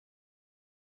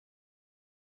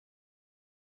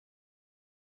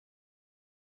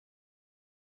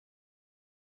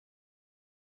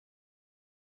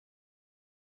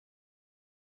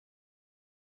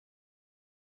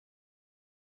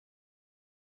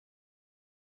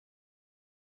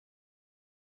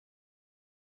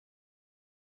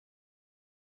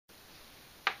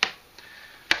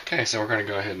Okay, so we're going to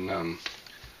go ahead and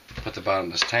put the bottom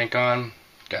of this tank on.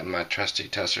 Got my trusty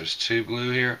Tesser's tube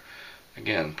glue here.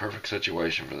 Again, perfect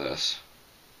situation for this.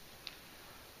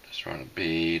 Just run a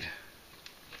bead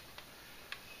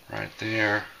right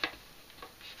there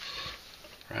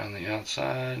around the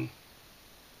outside.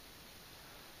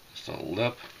 Just a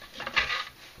lip.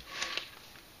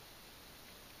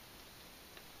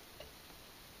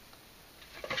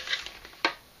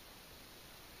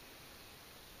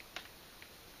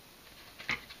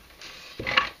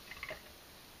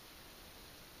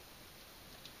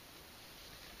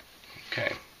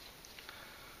 Okay,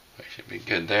 we should be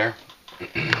good there.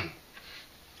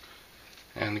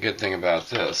 And the good thing about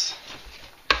this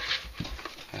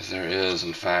is there is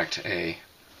in fact a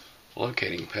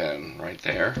locating pin right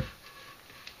there,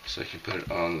 so you can put it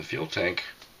on the fuel tank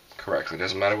correctly. It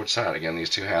doesn't matter which side. Again, these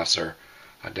two halves are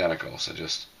identical, so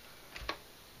just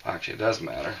actually it does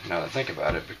matter now that I think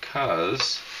about it,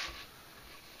 because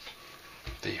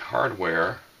the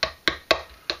hardware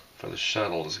for the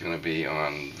shuttle is going to be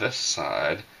on this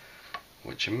side,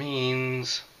 which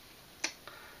means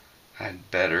I'd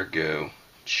better go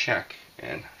check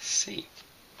and see.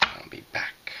 I'll be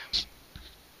back.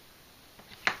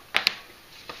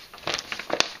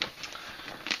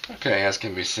 Okay, as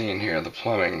can be seen here, the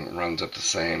plumbing runs up the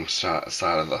same side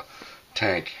of the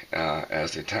tank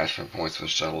as the attachment points for the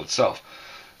shuttle itself.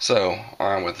 So,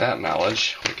 armed with that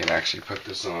knowledge, we can actually put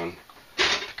this on the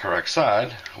correct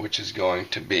side, which is going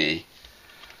to be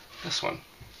this one.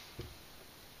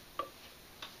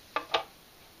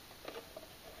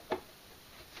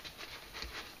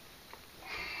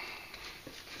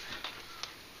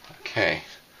 Okay,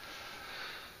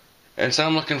 and so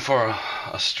I'm looking for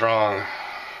a strong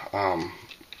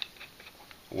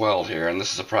weld here, and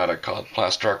this is a product called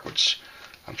Plastark, which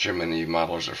I'm sure many of you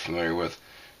modelers are familiar with,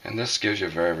 and this gives you a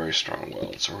very, very strong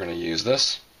weld. So we're going to use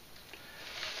this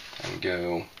and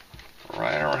go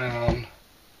right around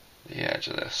the edge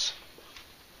of this.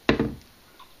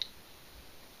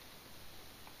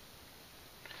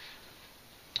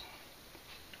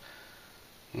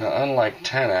 Now, unlike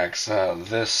 10X,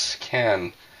 this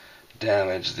can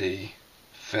damage the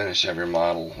finish of your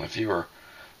model. If you were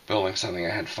building something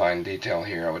that had fine detail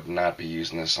here, I would not be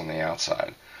using this on the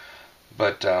outside.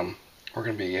 But we're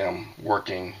going to be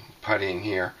working, puttying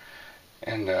here,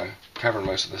 and covering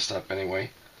most of this up anyway.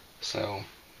 So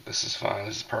this is fine.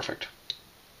 This is perfect.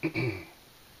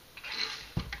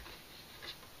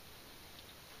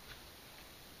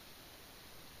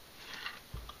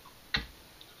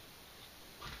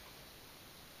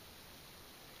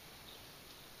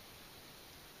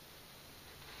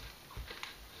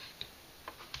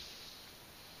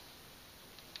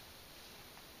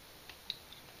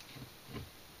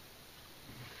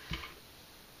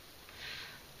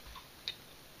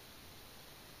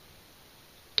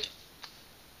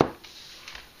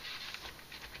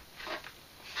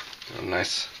 A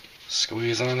nice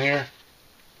squeeze on here.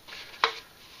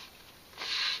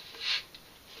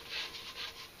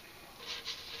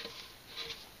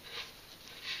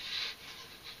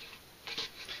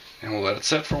 And we'll let it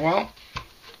sit for a while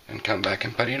and come back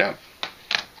and putty it up.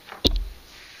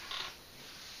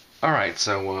 Alright,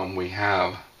 so we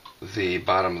have the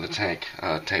bottom of the tank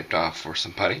taped off for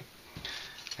some putty.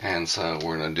 And so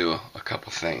we're going to do a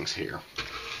couple things here.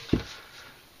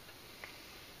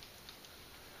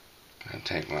 And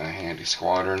take my handy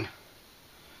squadron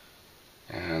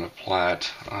and apply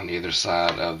it on either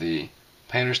side of the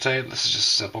painter's tape. This is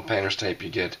just simple painter's tape you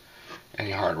get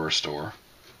any hardware store.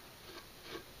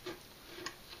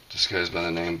 Just goes by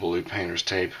the name blue painter's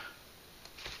tape.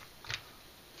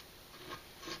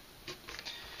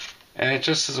 And it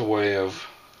just is a way of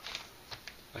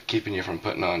keeping you from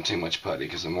putting on too much putty,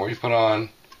 because the more you put on,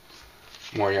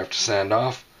 the more you have to sand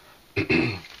off.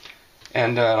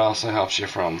 And it also helps you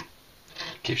from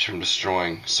keeps you from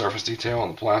destroying surface detail on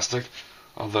the plastic,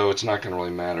 although it's not going to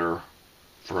really matter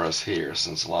for us here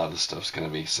since a lot of the stuff's going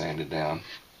to be sanded down.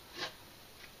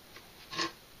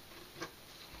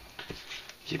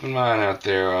 Keep in mind out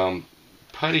there,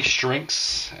 putty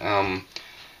shrinks,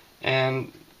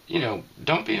 and you know,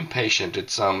 don't be impatient.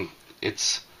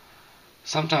 It's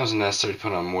sometimes necessary to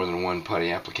put on more than one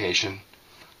putty application.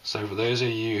 So for those of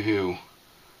you who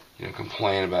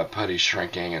complain about putty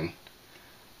shrinking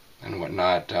and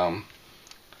whatnot, give them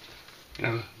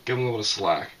a little bit of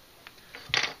slack.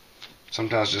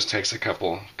 Sometimes it just takes a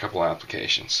couple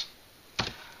applications.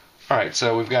 Alright,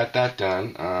 so we've got that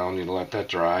done. I'll need to let that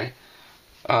dry.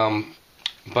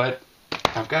 But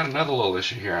I've got another little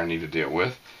issue here I need to deal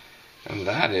with, and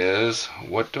that is,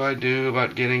 what do I do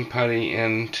about getting putty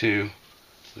into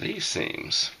these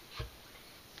seams?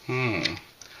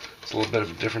 it's a little bit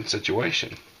of a different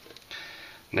situation.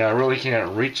 Now I really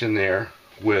can't reach in there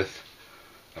with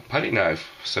a putty knife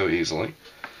so easily,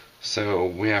 so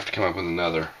we have to come up with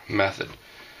another method.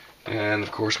 And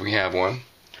of course we have one.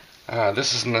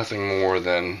 This is nothing more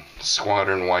than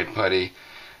squadron white putty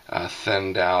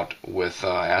thinned out with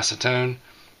acetone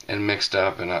and mixed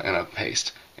up in a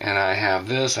paste. And I have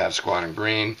this, I have squadron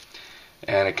green,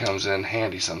 and it comes in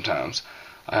handy sometimes.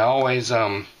 I always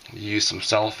use some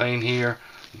cellophane here,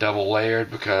 double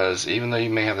layered, because even though you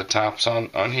may have the tops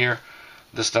on here,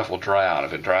 this stuff will dry out.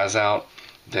 If it dries out,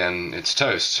 then it's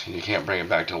toast and you can't bring it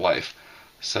back to life.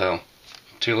 So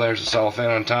 2 layers of cellophane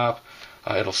on top.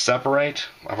 It'll separate.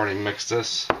 I've already mixed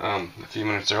this a few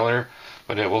minutes earlier,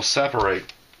 but it will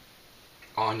separate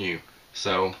on you.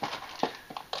 So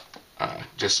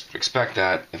just expect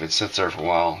that if it sits there for a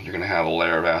while, you're going to have a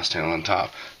layer of acetone on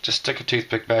top. Just stick a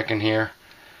toothpick back in here,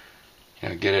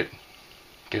 get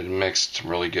it mixed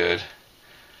really good.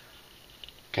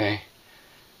 Okay,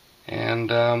 and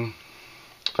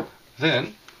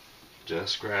then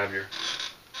just grab your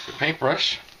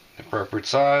paintbrush, the appropriate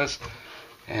size,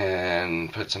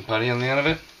 and put some putty on the end of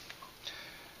it,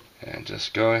 and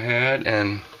just go ahead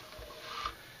and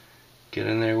get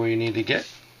in there where you need to get.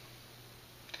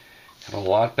 Have a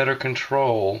lot better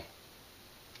control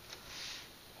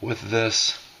with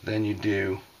this than you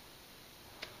do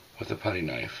with a putty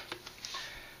knife.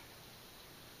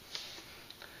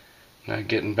 Now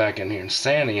getting back in here and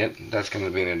sanding it, that's going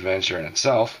to be an adventure in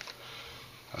itself,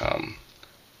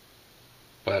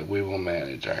 but we will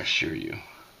manage, I assure you.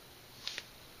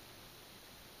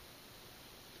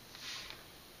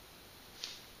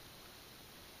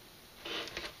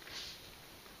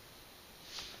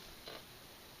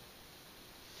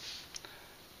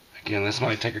 Again, this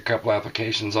might take a couple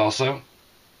applications also.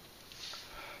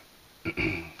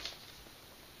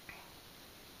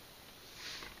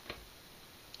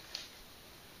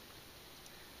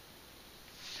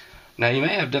 Now you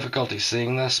may have difficulty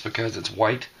seeing this because it's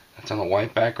white. It's on a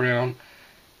white background,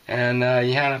 and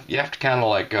you have to kind of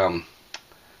like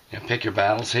pick your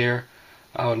battles here.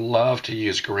 I would love to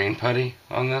use green putty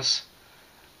on this,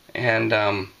 and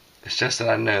it's just that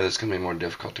I know that's going to be more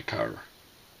difficult to cover.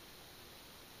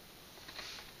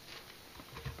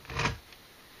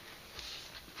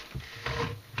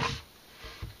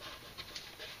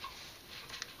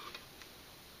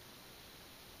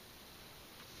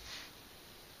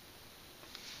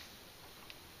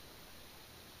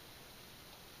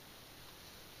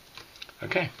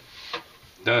 Okay,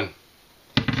 done.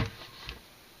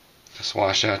 Just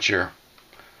wash out your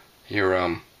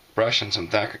brush and some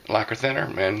lacquer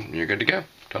thinner, and you're good to go.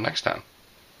 Till next time.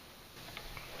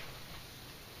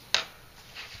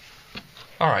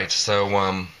 Alright,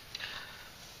 so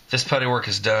this putty work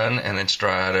is done and it's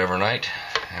dried overnight,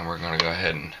 and we're going to go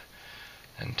ahead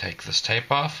and take this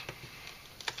tape off.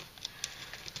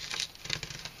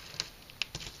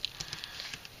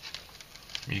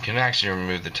 You can actually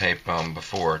remove the tape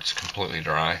before it's completely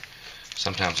dry.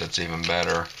 Sometimes it's even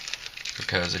better,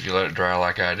 because if you let it dry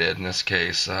like I did in this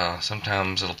case,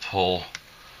 sometimes it'll pull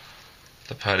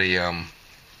the putty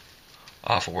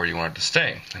off of where you want it to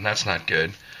stay, and that's not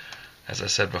good. As I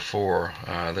said before,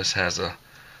 this has a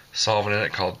solvent in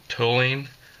it called toluene,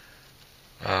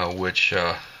 which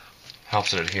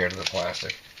helps it adhere to the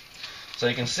plastic. So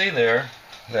you can see there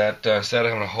that instead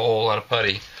of having a whole lot of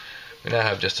putty, we now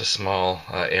have just a small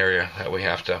area that we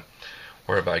have to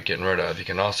worry about getting rid of. You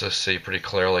can also see pretty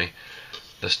clearly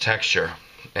this texture,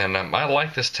 and I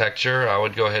like this texture. I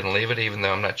would go ahead and leave it, even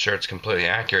though I'm not sure it's completely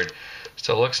accurate.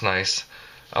 Still looks nice.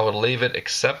 I would leave it,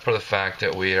 except for the fact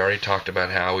that we already talked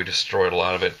about how we destroyed a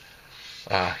lot of it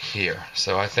here.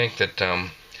 So I think that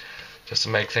just to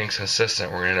make things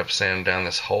consistent, we're going to end up sanding down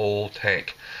this whole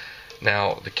tank.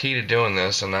 Now the key to doing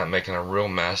this and not making a real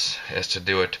mess is to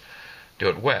do it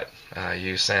wet.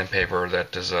 Use sandpaper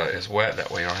that is wet.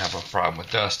 That way you don't have a problem with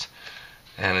dust,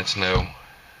 and it's no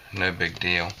big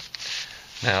deal.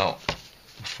 Now,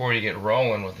 before you get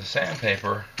rolling with the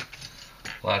sandpaper,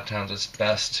 a lot of times it's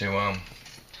best to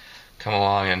come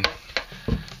along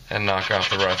and knock off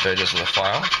the rough edges of the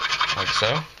file, like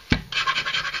so.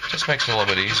 Just makes it a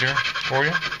little bit easier for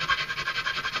you.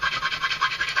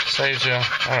 Saves you,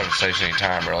 I don't know if it saves you any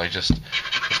time really, just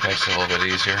makes it a little bit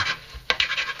easier.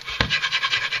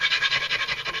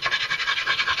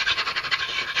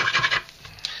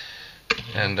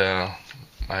 And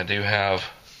I do have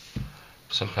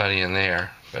some putty in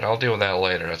there, but I'll deal with that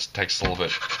later. That takes a little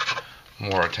bit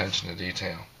more attention to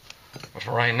detail. But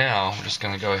for right now, I'm just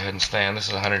going to go ahead and stand. This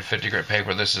is 150 grit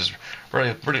paper. This is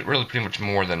really pretty much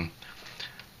more than.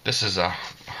 This is a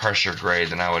harsher grade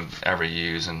than I would ever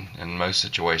use in most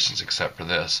situations except for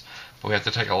this. But we have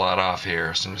to take a lot off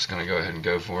here, so I'm just going to go ahead and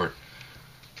go for it.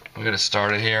 We're going to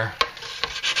start it here.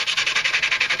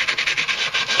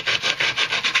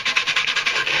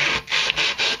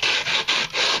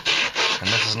 And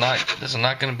this is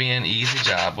not going to be an easy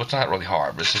job. Well, it's not really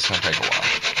hard, but it's just going to take a while.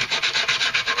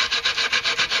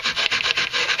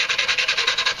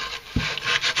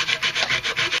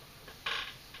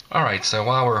 Alright, so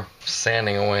while we're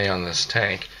sanding away on this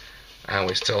tank,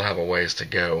 we still have a ways to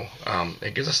go.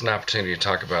 It gives us an opportunity to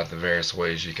talk about the various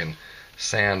ways you can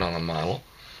sand on a model.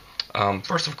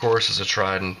 First, of course, is a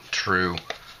tried and true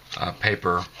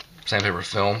sandpaper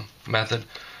film method.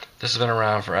 This has been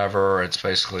around forever. It's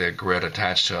basically a grid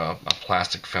attached to a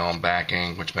plastic film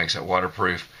backing, which makes it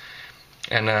waterproof.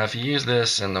 And if you use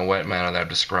this in the wet manner that I've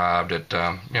described,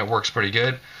 it works pretty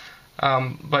good.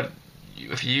 But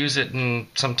if you use it in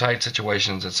some tight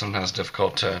situations, it's sometimes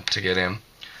difficult to get in.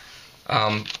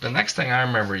 The next thing I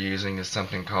remember using is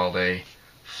something called a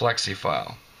flexi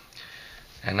file.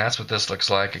 And that's what this looks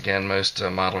like. Again, most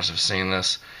modelers have seen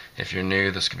this. If you're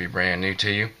new, this could be brand new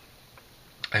to you.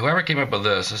 Whoever came up with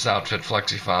this outfit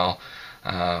flexi file,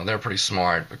 they're pretty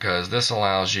smart, because this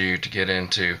allows you to get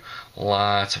into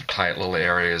lots of tight little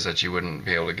areas that you wouldn't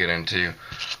be able to get into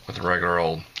with a regular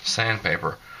old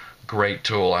sandpaper. Great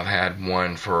tool. I've had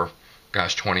one for,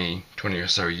 gosh, 20 or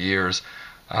so years.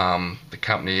 The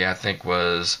company, I think,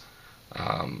 was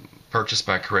purchased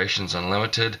by Creations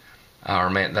Unlimited,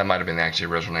 or that might have been the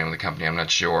actual original name of the company, I'm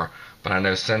not sure. But I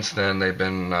know since then they've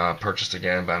been purchased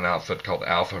again by an outfit called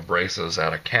Alpha Abrasives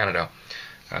out of Canada,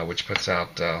 which puts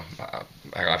out,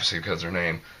 obviously because of their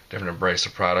name, different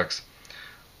abrasive products.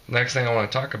 Next thing I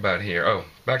want to talk about here,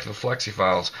 back to the flexi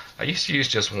files. I used to use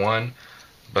just one,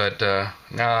 but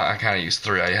now I kind of use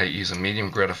three. I use a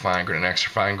medium grit, a fine grit, and an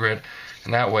extra fine grit,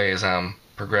 and that way, as I'm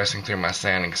progressing through my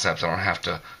sanding steps, I don't have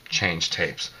to change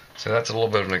tapes. So that's a little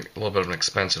bit of an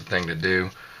expensive thing to do,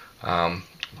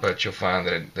 but you'll find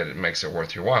that it makes it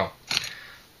worth your while.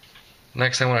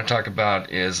 Next thing I want to talk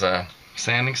about is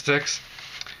sanding sticks,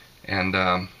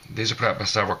 and these are put out by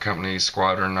several companies.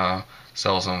 Squadron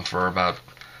sells them for about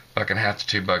 $1.50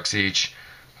 to $2 each.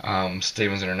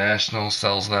 Stevens International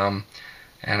sells them,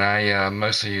 and I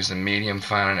mostly use the medium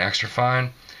fine and extra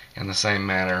fine in the same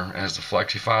manner as the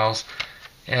flexi files.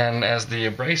 And as the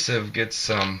abrasive gets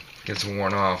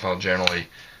worn off, I'll generally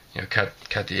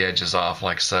cut the edges off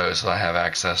like so I have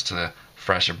access to the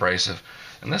fresh abrasive.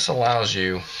 And this allows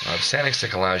you, the sanding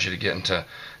stick allows you to get into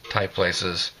tight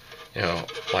places,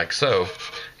 like so,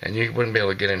 and you wouldn't be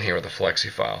able to get in here with a flexi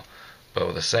file. But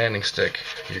with a sanding stick,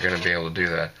 you're going to be able to do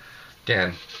that.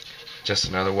 Again, just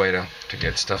another way to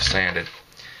get stuff sanded.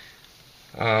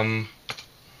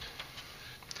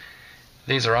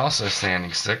 These are also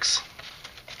sanding sticks.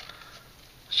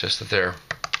 It's just that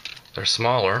they're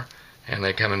smaller, and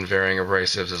they come in varying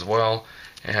abrasives as well.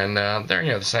 And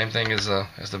they're the same thing as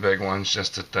the big ones,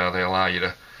 just that they allow you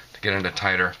to get into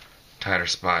tighter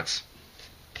spots.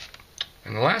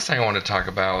 And the last thing I want to talk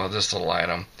about is this little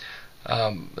item.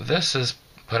 This is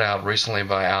put out recently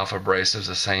by Alpha Abrasives,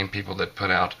 the same people that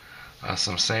put out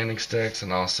some sanding sticks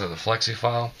and also the flexi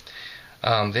file.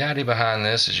 The idea behind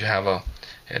this is you have a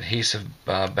adhesive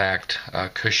backed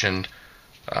cushioned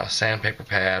sandpaper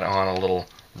pad on a little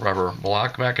rubber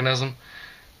block mechanism,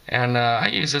 and I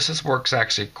use this. This works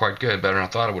actually quite good, better than I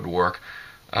thought it would work,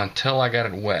 until I got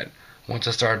it wet. Once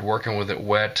I started working with it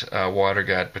wet, water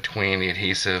got between the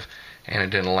adhesive, and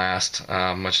it didn't last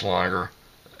much longer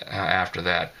after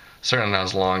that. Certainly not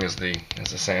as long as the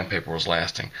sandpaper was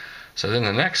lasting. So then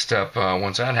the next step,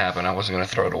 once that happened, I wasn't going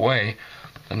to throw it away.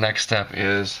 The next step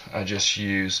is I just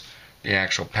use the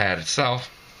actual pad itself,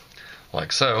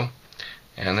 like so,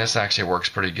 and this actually works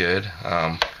pretty good,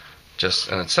 just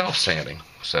in itself sanding.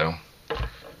 So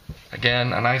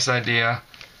again, a nice idea,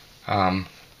 and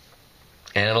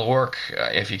it'll work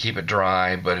if you keep it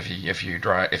dry. But if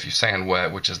you sand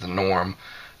wet, which is the norm,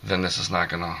 then this is not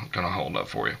gonna hold up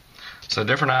for you. So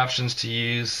different options to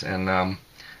use, and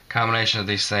combination of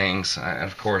these things, and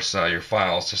of course your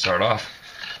files to start off.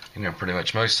 Pretty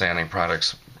much most sanding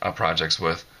projects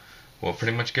with will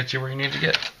pretty much get you where you need to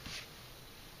get.